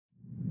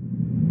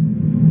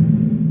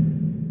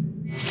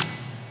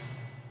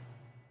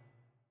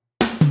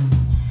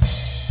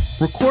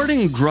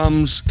Recording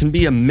drums can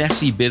be a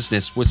messy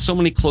business. With so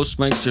many close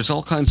mics, there's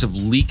all kinds of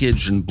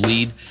leakage and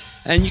bleed,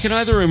 and you can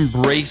either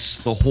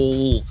embrace the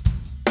whole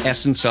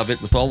essence of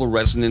it with all the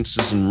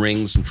resonances and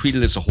rings and treat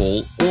it as a whole,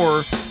 or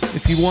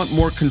if you want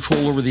more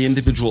control over the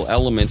individual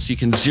elements, you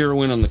can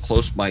zero in on the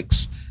close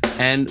mics.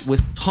 And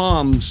with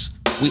toms,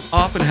 we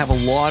often have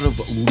a lot of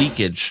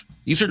leakage.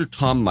 These are the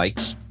tom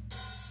mics,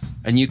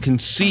 and you can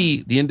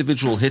see the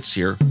individual hits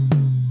here,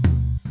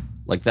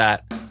 like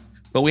that.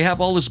 But we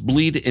have all this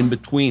bleed in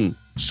between.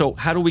 So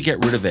how do we get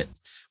rid of it?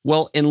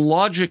 Well, in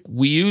Logic,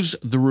 we use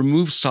the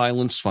remove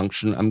silence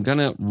function. I'm going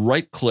to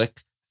right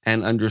click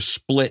and under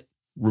split,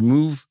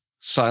 remove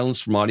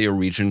silence from audio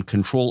region.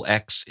 Control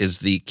X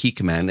is the key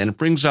command. And it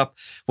brings up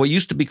what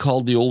used to be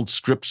called the old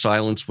strip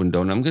silence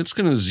window. And I'm just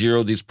going to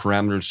zero these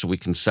parameters so we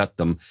can set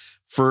them.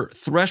 For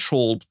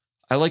threshold,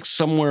 I like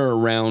somewhere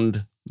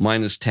around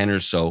 -10 or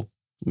so.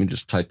 Let me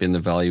just type in the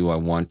value I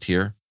want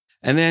here.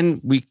 And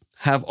then we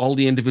have all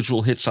the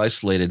individual hits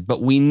isolated,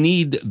 but we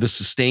need the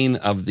sustain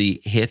of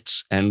the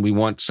hits, and we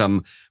want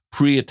some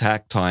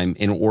pre-attack time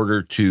in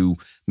order to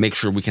make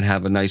sure we can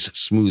have a nice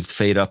smooth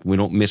fade up and we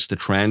don't miss the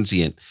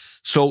transient.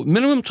 So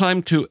minimum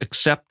time to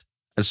accept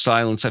a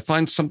silence, I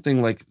find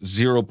something like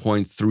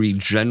 0.3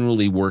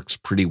 generally works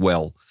pretty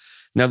well.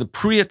 Now the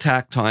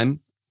pre-attack time,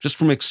 just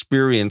from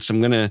experience, I'm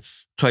going to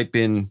type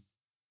in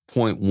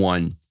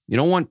 0.1. You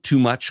don't want too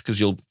much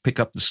because you'll pick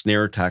up the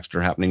snare attacks that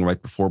are happening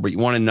right before, but you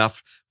want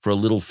enough for a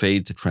little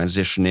fade to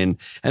transition in.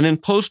 And then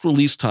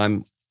post-release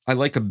time, I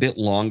like a bit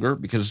longer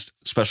because,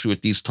 especially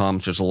with these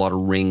toms, there's a lot of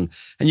ring.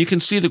 And you can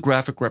see the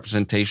graphic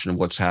representation of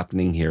what's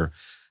happening here.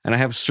 And I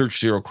have search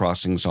zero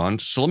crossings on.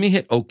 So let me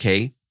hit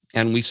OK.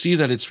 And we see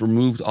that it's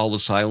removed all the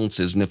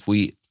silences. And if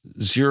we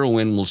zero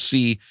in, we'll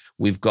see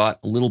we've got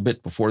a little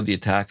bit before the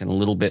attack and a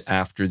little bit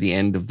after the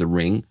end of the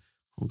ring.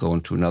 We'll go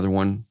into another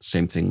one.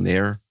 Same thing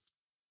there.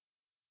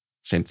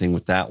 Same thing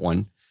with that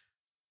one.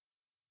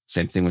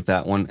 Same thing with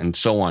that one, and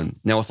so on.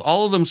 Now, with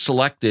all of them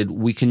selected,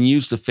 we can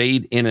use the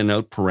fade in and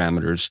out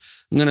parameters.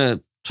 I'm going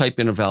to type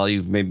in a value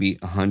of maybe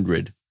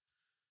 100.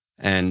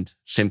 And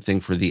same thing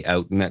for the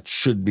out. And that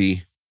should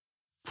be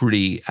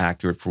pretty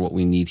accurate for what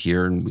we need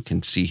here. And we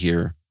can see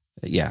here,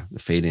 yeah, the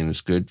fade in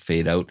is good.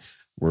 Fade out,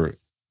 we're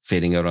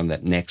fading out on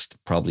that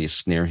next, probably a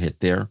snare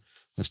hit there.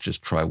 Let's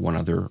just try one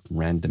other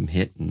random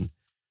hit and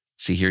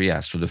see here, yeah,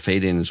 so the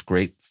fade in is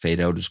great, fade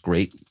out is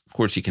great. Of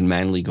course, you can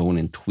manually go in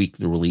and tweak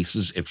the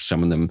releases if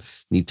some of them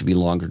need to be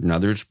longer than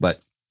others,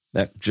 but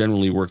that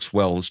generally works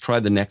well. Let's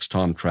try the next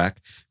tom track,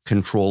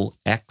 Control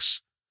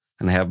X,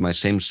 and I have my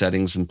same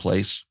settings in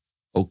place,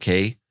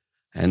 OK,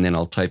 and then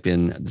I'll type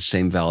in the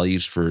same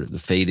values for the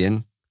fade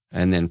in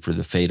and then for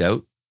the fade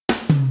out.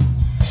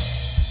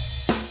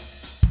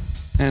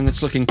 And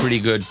it's looking pretty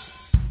good.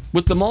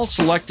 With them all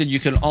selected, you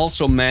can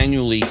also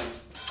manually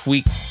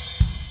tweak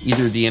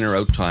either the in or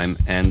out time,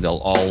 and they'll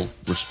all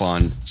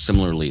respond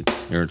similarly.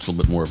 There, it's a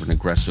little bit more of an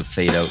aggressive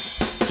fade out,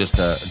 just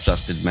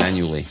adjusted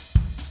manually.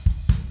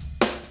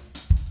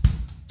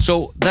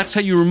 So that's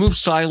how you remove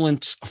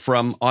silence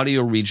from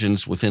audio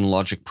regions within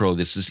Logic Pro.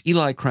 This is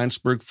Eli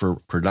Kranzberg for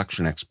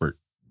Production Expert.